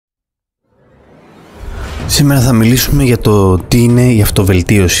Σήμερα θα μιλήσουμε για το τι είναι η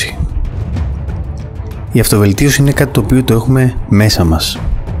αυτοβελτίωση. Η αυτοβελτίωση είναι κάτι το οποίο το έχουμε μέσα μας.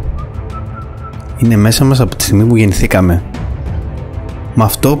 Είναι μέσα μας από τη στιγμή που γεννηθήκαμε. Με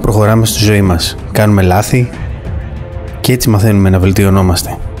αυτό προχωράμε στη ζωή μας. Κάνουμε λάθη και έτσι μαθαίνουμε να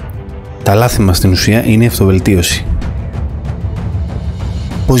βελτιωνόμαστε. Τα λάθη μας στην ουσία είναι η αυτοβελτίωση.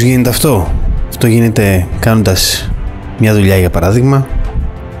 Πώς γίνεται αυτό? Αυτό γίνεται κάνοντας μια δουλειά, για παράδειγμα,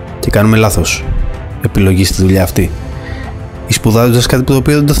 και κάνουμε λάθος επιλογή στη δουλειά αυτή, ή σπουδάζοντας κάτι που το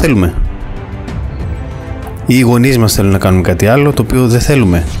οποίο δεν το θέλουμε, ή οι γονείς μας θέλουν να κάνουμε κάτι άλλο το οποίο δεν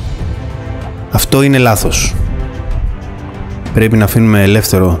θέλουμε. Αυτό είναι λάθος. Πρέπει να αφήνουμε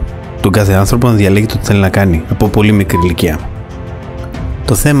ελεύθερο τον κάθε άνθρωπο να διαλέγει το τι θέλει να κάνει από πολύ μικρή ηλικία.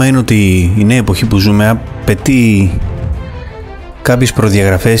 Το θέμα είναι ότι η νέα εποχή που ζούμε απαιτεί κάποιες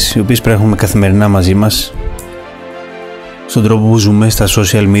προδιαγραφές οι οποίες πρέπει να έχουμε καθημερινά μαζί μας, στον τρόπο που ζούμε, στα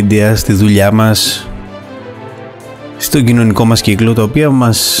social media, στη δουλειά μας, στον κοινωνικό μας κύκλο, τα οποία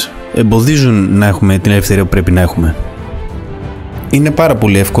μας εμποδίζουν να έχουμε την ελευθερία που πρέπει να έχουμε. Είναι πάρα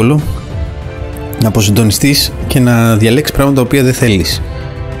πολύ εύκολο να αποσυντονιστείς και να διαλέξεις πράγματα τα οποία δεν θέλεις.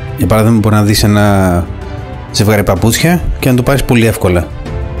 Για παράδειγμα, μπορεί να δεις ένα ζευγάρι παπούτσια και να το πάρεις πολύ εύκολα,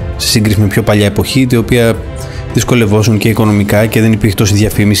 σε σύγκριση με πιο παλιά εποχή, η οποία δυσκολευόσουν και οικονομικά και δεν υπήρχε τόση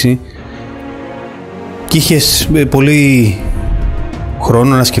διαφήμιση και είχες πολύ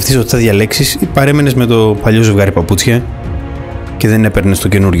χρόνο να σκεφτείς ότι θα διαλέξεις, ή παρέμενες με το παλιό ζευγάρι παπούτσια και δεν έπαιρνες το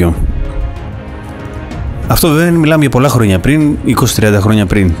καινούριο. Αυτό βέβαια μιλάμε για πολλά χρόνια πριν, 20-30 χρόνια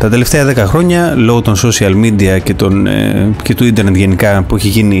πριν. Τα τελευταία 10 χρόνια, λόγω των social media και του ίντερνετ γενικά, που έχει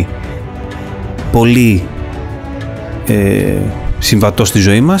γίνει πολύ συμβατό στη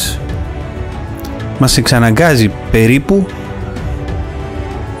ζωή μας εξαναγκάζει περίπου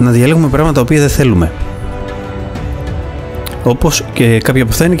να διαλέγουμε πράγματα τα οποία δεν θέλουμε. Όπως και κάποια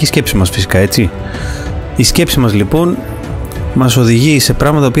από αυτά είναι και η σκέψη μας, φυσικά, έτσι. Η σκέψη μας λοιπόν μας οδηγεί σε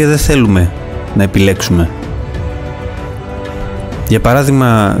πράγματα τα οποία δεν θέλουμε να επιλέξουμε. Για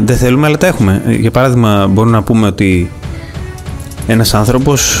παράδειγμα, δεν θέλουμε αλλά τα έχουμε. Για παράδειγμα, μπορούμε να πούμε ότι ένας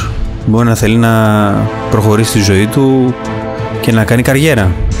άνθρωπος μπορεί να θέλει να προχωρήσει τη ζωή του και να κάνει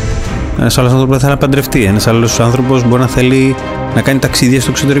καριέρα. Ένας άλλος άνθρωπος θέλει να παντρευτεί. Ένας άλλος άνθρωπος μπορεί να θέλει να κάνει ταξίδια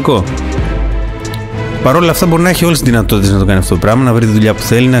στο εξωτερικό. Παρ' όλα αυτά, μπορεί να έχει όλες τις δυνατότητες να το κάνει αυτό το πράγμα, να βρει τη δουλειά που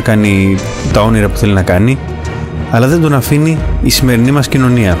θέλει, να κάνει τα όνειρα που θέλει να κάνει, αλλά δεν τον αφήνει η σημερινή μας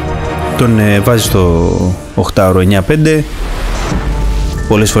κοινωνία. Τον βάζει στο 8ωρο 9-5,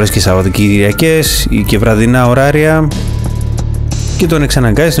 πολλές φορές και Σαββατοκυριακές ή και βραδινά ωράρια, και τον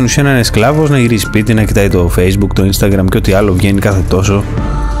εξαναγκάζει στην ουσία να είναι σκλάβος, να γυρίσει σπίτι, να κοιτάει το Facebook, το Instagram και ό,τι άλλο βγαίνει κάθε τόσο,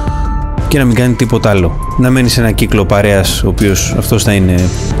 και να μην κάνει τίποτα άλλο. Να μένει σε ένα κύκλο παρέας, ο οποίος αυτός θα είναι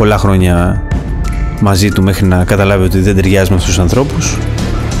πολλά χρόνια μαζί του μέχρι να καταλάβει ότι δεν ταιριάζει με αυτούς τους ανθρώπους,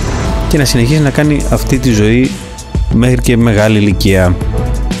 και να συνεχίσει να κάνει αυτή τη ζωή μέχρι και μεγάλη ηλικία.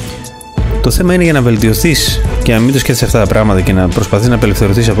 Το θέμα είναι, για να βελτιωθείς και να μην το σκέφτεσαι αυτά τα πράγματα και να προσπαθείς να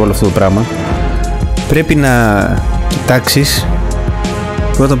απελευθερωθείς από όλο αυτό το πράγμα, πρέπει να κοιτάξεις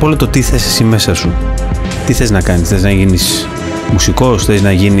πρώτα απ' όλο το τι θες εσύ μέσα σου. Τι θες να κάνεις? Θες να γίνεις μουσικός? Θες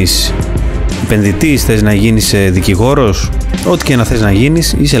να γίνεις επενδυτής? Θες να γίνεις δικηγόρος? Ό,τι και να θες να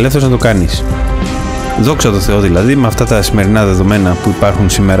γίνεις, είσαι ελεύθερος να το κάνεις. Δόξα τω Θεώ, δηλαδή, με αυτά τα σημερινά δεδομένα που υπάρχουν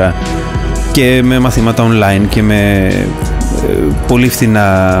σήμερα και με μαθήματα online και με πολύ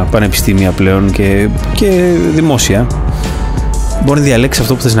φθηνά πανεπιστήμια πλέον και δημόσια, μπορεί να διαλέξεις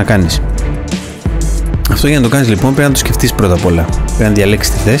αυτό που θες να κάνεις. Αυτό, για να το κάνεις λοιπόν, πρέπει να το σκεφτείς πρώτα απ' όλα. Πρέπει να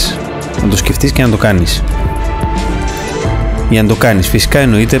διαλέξεις τι θες, να το σκεφτείς και να το κάνεις. Για να το κάνεις, φυσικά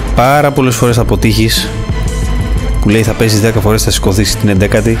εννοείται, πάρα πολλές φορές θα αποτύχεις, που λέει θα πέσεις 10 φορές, θα σηκωθείς την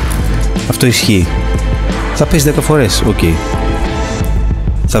 11η. Αυτό ισχύει. Θα πέσεις 10 φορές, οκ.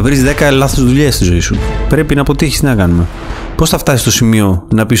 Θα βρεις 10 λάθος δουλειές στη ζωή σου. Πρέπει να αποτύχεις, τι να κάνουμε. Πώς θα φτάσεις στο σημείο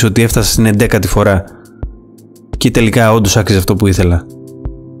να πεις ότι έφτασα στην 11η φορά και τελικά όντως άξιζε αυτό που ήθελα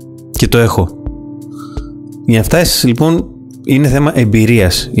και το έχω? Για να φτάσεις λοιπόν, είναι θέμα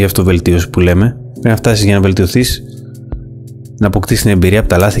εμπειρίας η αυτοβελτίωση που λέμε. Πρέπει να φτάσεις για να βελτιωθείς, να αποκτήσεις την εμπειρία από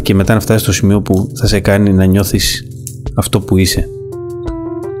τα λάθη και μετά να φτάσεις στο σημείο που θα σε κάνει να νιώθεις αυτό που είσαι,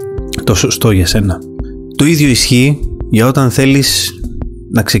 το σωστό για σένα. Το ίδιο ισχύει για όταν θέλεις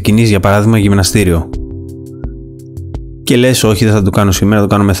να ξεκινήσεις, για παράδειγμα, γυμναστήριο και λες όχι, δεν θα το κάνω σήμερα, θα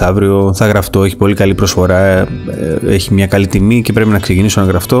το κάνω μεθαύριο, θα γραφτώ, έχει πολύ καλή προσφορά, έχει μια καλή τιμή και πρέπει να ξεκινήσω να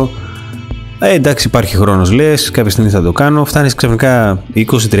γραφτώ. Εντάξει, υπάρχει χρόνος, λες, κάποια στιγμή θα το κάνω. Φτάνεις ξαφνικά 20,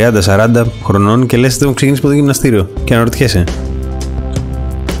 30, 40 χρονών και λες δεν έχω ξεκινήσει ποτέ γυμναστήριο και αναρωτιέσαι.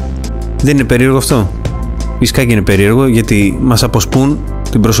 Δεν είναι περίεργο αυτό? Φυσικά και είναι περίεργο, γιατί μας αποσπούν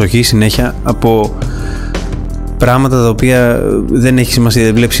την προσοχή συνέχεια από πράγματα τα οποία δεν έχει σημασία,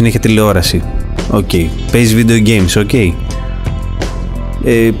 δεν βλέπεις συνέχεια τηλεόραση. Παίζεις video games,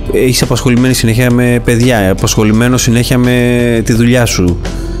 έχεις απασχολημένη συνέχεια με παιδιά, απασχολημένο συνέχεια με τη δουλειά σου.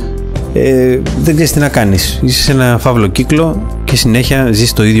 Δεν ξέρεις τι να κάνεις. Είσαι σε ένα φαύλο κύκλο και συνέχεια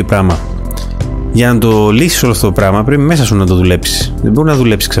ζεις το ίδιο πράγμα. Για να το λύσεις όλο αυτό το πράγμα πρέπει μέσα σου να το δουλέψεις. Δεν μπορεί να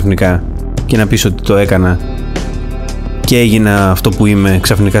δουλέψεις ξαφνικά και να πεις ότι το έκανα και έγινα αυτό που είμαι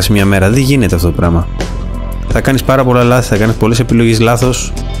ξαφνικά σε μια μέρα. Δεν γίνεται αυτό το πράγμα. Θα κάνεις πάρα πολλά λάθη, θα κάνεις πολλές επιλογές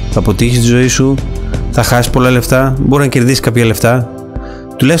λάθος, θα αποτύχεις τη ζωή σου, θα χάσεις πολλά λεφτά, μπορεί να κερδίσεις κάποια λεφτά.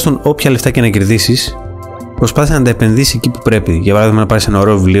 Τουλάχιστον όποια λεφτά και να κερδίσεις, προσπάθησε να τα επενδύσεις εκεί που πρέπει. Για παράδειγμα, να πάρεις ένα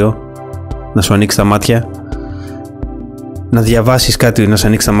ωραίο βιβλίο, να σου ανοίξει τα μάτια, να διαβάσεις κάτι, να σου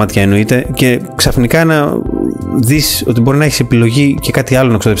ανοίξει τα μάτια εννοείται, και ξαφνικά να δεις ότι μπορεί να έχεις επιλογή και κάτι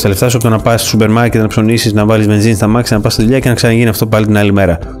άλλο να ξοδέψεις τα λεφτά σου, από το να πας στο σούπερ μάρκετ, να ψωνίσεις, να βάλεις βενζίνη στα μάξια, να πας στη δουλειά και να ξαναγίνει αυτό πάλι την άλλη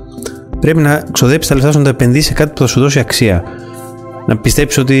μέρα. Πρέπει να ξοδέψεις τα λεφτά σου, να τα επενδύσεις σε κάτι που θα σου δώσει αξία. Να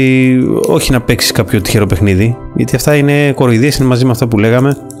πιστέψεις ότι όχι να παίξεις κάποιο τυχερό παιχνίδι, γιατί αυτά είναι κοροϊδίες, είναι μαζί με αυτά που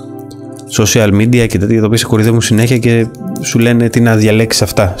λέγαμε, social media και τέτοια, τα οποία σε κοροϊδεύουν συνέχεια και σου λένε τι να διαλέξεις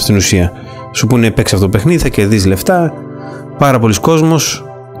αυτά στην ουσία. Σου πούνε παίξεις αυτό το παιχνίδι, θα κερδίσεις λεφτά. Πάρα πολλοί κόσμος,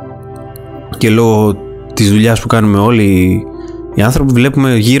 και λόγω της δουλειάς που κάνουμε όλοι οι άνθρωποι,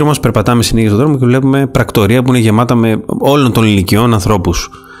 βλέπουμε γύρω μας, περπατάμε συνέχεια στον δρόμο και βλέπουμε πρακτορία που είναι γεμάτα με όλων των ηλικιών ανθρώπους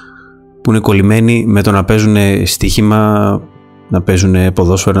που είναι κολλημένοι με το να παίζουν στοίχημα, να παίζουν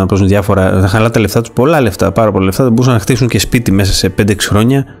ποδόσφαιρα, να παίζουν διάφορα, να χαλάνε τα λεφτά τους, πολλά λεφτά, πάρα πολλά λεφτά. Δεν μπορούσαν να χτίσουν και σπίτι μέσα σε 5-6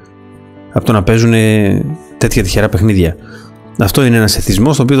 χρόνια από το να παίζουν τέτοια τυχερά παιχνίδια. Αυτό είναι ένας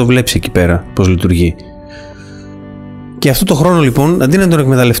εθισμός, το οποίο το βλέπεις εκεί πέρα πώς λειτουργεί. Και αυτό το χρόνο λοιπόν, αντί να τον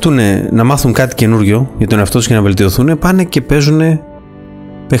εκμεταλλευτούν να μάθουν κάτι καινούριο για τον εαυτό τους και να βελτιωθούν, πάνε και παίζουν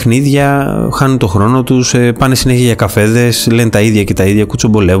παιχνίδια, χάνουν το χρόνο τους, πάνε συνέχεια για καφέδες, λένε τα ίδια και τα ίδια,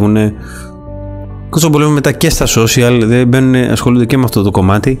 κουτσομπολεύουν μετά και στα social, δεν μπαίνουν, ασχολούνται και με αυτό το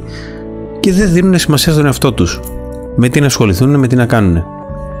κομμάτι και δεν δίνουν σημασία στον εαυτό τους. Με τι να ασχοληθούν, με τι να κάνουν.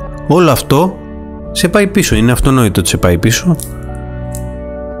 Όλο αυτό σε πάει πίσω, είναι αυτονόητο ότι σε πάει πίσω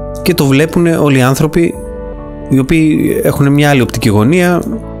και το βλέπουν όλοι οι άνθρωποι οι οποίοι έχουν μια άλλη οπτική γωνία,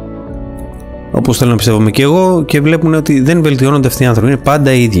 όπως θέλω να πιστεύομαι και εγώ, και βλέπουν ότι δεν βελτιώνονται αυτοί οι άνθρωποι, είναι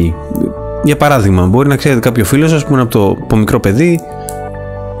πάντα οι ίδιοι. Για παράδειγμα, μπορεί να ξέρετε κάποιο φίλο σας που είναι από μικρό παιδί,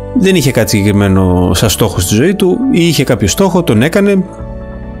 δεν είχε κάτι συγκεκριμένο σαν στόχο στη ζωή του, ή είχε κάποιο στόχο, τον έκανε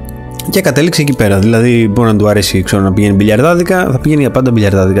και κατέληξε εκεί πέρα. Δηλαδή, μπορεί να του αρέσει να πηγαίνει μπιλιαρδάδικα, θα πηγαίνει για πάντα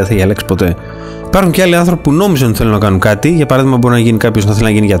μπιλιαρδάδικα, δεν θα διαλέξει ποτέ. Υπάρχουν και άλλοι άνθρωποι που νόμιζαν ότι θέλουν να κάνουν κάτι. Για παράδειγμα, μπορεί να γίνει κάποιος να θέλει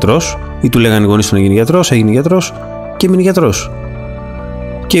να γίνει γιατρός, ή του λέγανε οι γονείς του να γίνει γιατρός, έγινε γιατρός και μείνει γιατρός.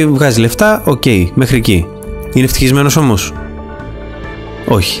 Και βγάζει λεφτά, μέχρι εκεί. Είναι ευτυχισμένος όμως?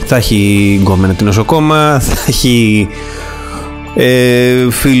 Όχι. Θα έχει γκόμενα την νοσοκόμα, θα έχει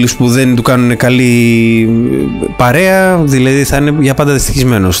φίλους που δεν του κάνουν καλή παρέα, δηλαδή θα είναι για πάντα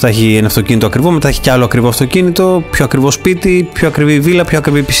δυστυχισμένος. Θα έχει ένα αυτοκίνητο ακριβό, μετά θα έχει κι άλλο ακριβό αυτοκίνητο, πιο ακριβό σπίτι, πιο ακριβή βίλα, πιο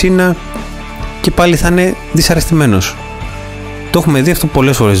ακριβή πισίνα, και πάλι θα είναι δυσαρεστημένος. Το έχουμε δει αυτό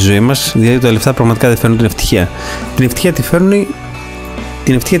πολλές φορές στη ζωή μας, δηλαδή τα λεφτά πραγματικά δεν φέρνουν την ευτυχία. Την ευτυχία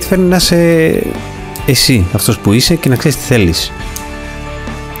τη φέρνει να είσαι εσύ, αυτός που είσαι, και να ξέρεις τι θέλεις.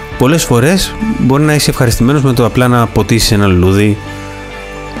 Πολλές φορές μπορεί να είσαι ευχαριστημένος με το απλά να ποτίσεις ένα λουλούδι,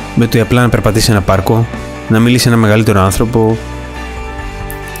 με το απλά να περπατήσεις ένα πάρκο, να μιλήσεις σε ένα μεγαλύτερο άνθρωπο,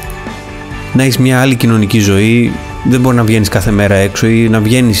 να έχεις μια άλλη κοινωνική ζωή. Δεν μπορεί να βγαίνεις κάθε μέρα έξω, ή να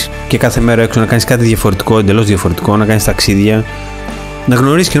βγαίνεις και κάθε μέρα έξω να κάνεις κάτι διαφορετικό, εντελώς διαφορετικό, να κάνεις ταξίδια, να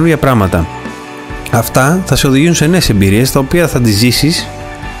γνωρίσεις καινούργια πράγματα. Αυτά θα σε οδηγήσουν σε νέες εμπειρίες, τα οποία θα τις ζήσεις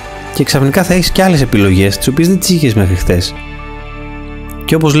και ξαφνικά θα έχεις και άλλες επιλογές, τις οποίες δεν τις είχες μέχρι χθες.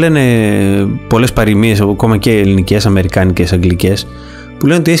 Και όπως λένε πολλές παροιμίες, ακόμα και ελληνικές, αμερικάνικες, αγγλικές, που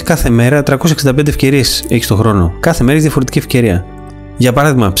λένε ότι έχεις κάθε μέρα 365 ευκαιρίες έχεις το χρόνο. Κάθε μέρα έχεις διαφορετική ευκαιρία. Για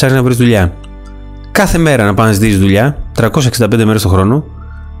παράδειγμα, ψάχνεις να βρεις δουλειά. Κάθε μέρα να πας να ζητήσεις δουλειά, 365 μέρες το χρόνο,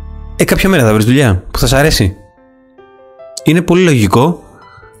 κάποια μέρα θα βρεις δουλειά που θα σ' αρέσει. Είναι πολύ λογικό.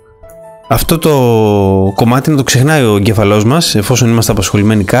 Αυτό το κομμάτι να το ξεχνάει ο εγκέφαλός μας, εφόσον είμαστε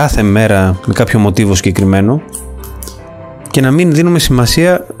απασχολημένοι κάθε μέρα με κάποιο μοτίβο συγκεκριμένο, και να μην δίνουμε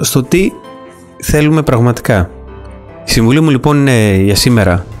σημασία στο τι θέλουμε πραγματικά. Η συμβουλή μου λοιπόν είναι για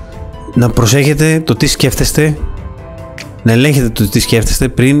σήμερα να προσέχετε το τι σκέφτεστε, να ελέγχετε το τι σκέφτεστε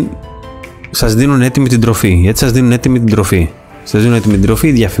πριν σας δίνουν έτοιμη την τροφή. Γιατί σας δίνουν έτοιμη την τροφή? Σας δίνουν έτοιμη την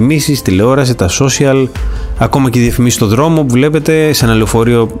τροφή διαφημίσεις, τηλεόραση, τα social, ακόμα και διαφημίσεις στο δρόμο που βλέπετε, σε ένα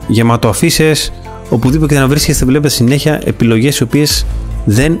λεωφορείο γεμάτο αφίσες, οπουδήποτε και να βρίσκεστε, βλέπετε συνέχεια επιλογές οι οποίες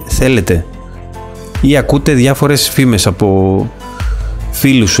δεν θέλετε. Ή ακούτε διάφορες φήμες από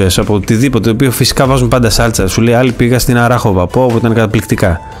φίλους σας, από οτιδήποτε, το οποίο φυσικά βάζουν πάντα σάλτσα. Σου λέει άλλοι πήγα στην Αράχοβα, που ήταν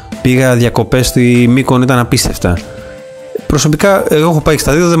καταπληκτικά. Πήγα διακοπές στη Μύκονο, ήταν απίστευτα. Προσωπικά, εγώ έχω πάει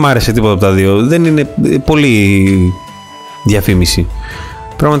στα δύο, δεν μ' άρεσε τίποτα από τα δύο. Δεν είναι πολύ διαφήμιση.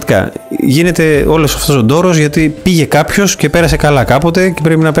 Πραγματικά, γίνεται όλος αυτός ο ντόρος γιατί πήγε κάποιος και πέρασε καλά κάποτε και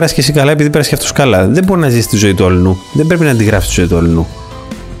πρέπει να περάσει και εσύ καλά επειδή πέρασε και αυτός καλά. Δεν μπορεί να ζήσει τη ζωή του αλλού. Δεν πρέπει να αντιγράφει τη ζωή του αλλού.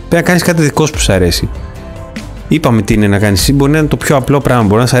 Πρέπει να κάνεις κάτι δικό σου που σου αρέσει. Είπαμε τι είναι να κάνεις εσύ. Μπορεί να είναι το πιο απλό πράγμα.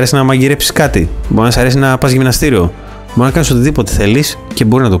 Μπορεί να σου αρέσει να μαγειρέψεις κάτι. Μπορεί να σου αρέσει να πας γυμναστήριο. Μπορεί να κάνεις οτιδήποτε θέλεις και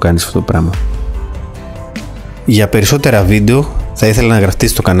μπορεί να το κάνεις αυτό το πράγμα. Για περισσότερα βίντεο θα ήθελα να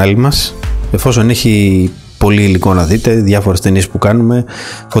γραφτείς στο κανάλι μας, εφόσον έχει πολύ υλικό να δείτε, διάφορες ταινίες που κάνουμε,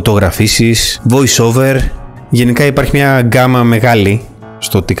 φωτογραφίσεις, voice over. Γενικά υπάρχει μια γκάμα μεγάλη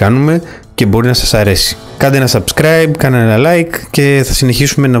στο τι κάνουμε και μπορεί να σας αρέσει. Κάντε ένα subscribe, κάντε ένα like και θα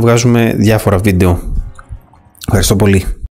συνεχίσουμε να βγάζουμε διάφορα βίντεο. Ευχαριστώ πολύ.